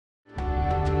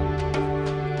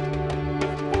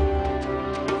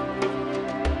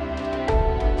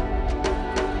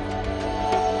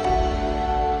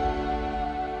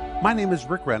My name is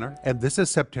Rick Renner, and this is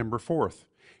September 4th.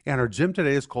 And our gym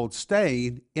today is called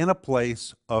Staying in a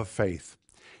Place of Faith.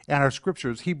 And our scripture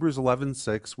is Hebrews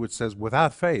 11:6, which says,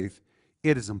 without faith,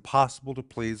 it is impossible to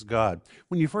please God.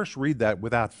 When you first read that,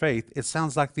 without faith, it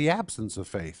sounds like the absence of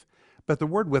faith. But the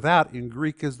word without in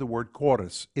Greek is the word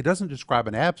choros. It doesn't describe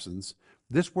an absence.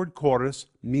 This word choros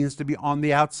means to be on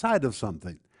the outside of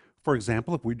something. For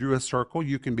example, if we drew a circle,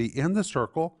 you can be in the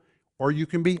circle or you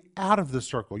can be out of the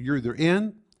circle. You're either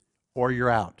in or you're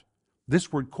out.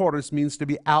 This word choros means to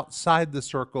be outside the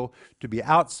circle, to be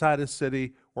outside a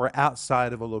city or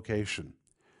outside of a location.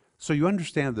 So you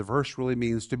understand the verse really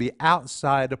means to be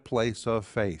outside a place of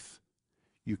faith.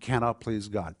 You cannot please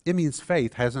God. It means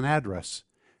faith has an address.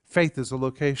 Faith is a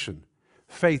location.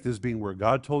 Faith is being where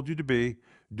God told you to be,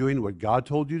 doing what God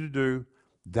told you to do.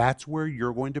 That's where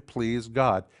you're going to please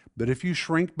God. But if you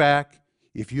shrink back,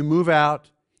 if you move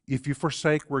out, if you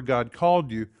forsake where God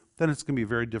called you, then it's going to be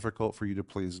very difficult for you to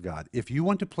please God. If you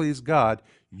want to please God,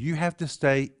 you have to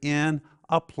stay in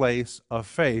a place of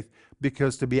faith,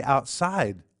 because to be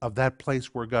outside of that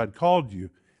place where God called you,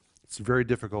 it's very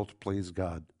difficult to please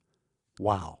God.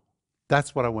 Wow.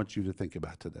 That's what I want you to think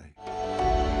about today.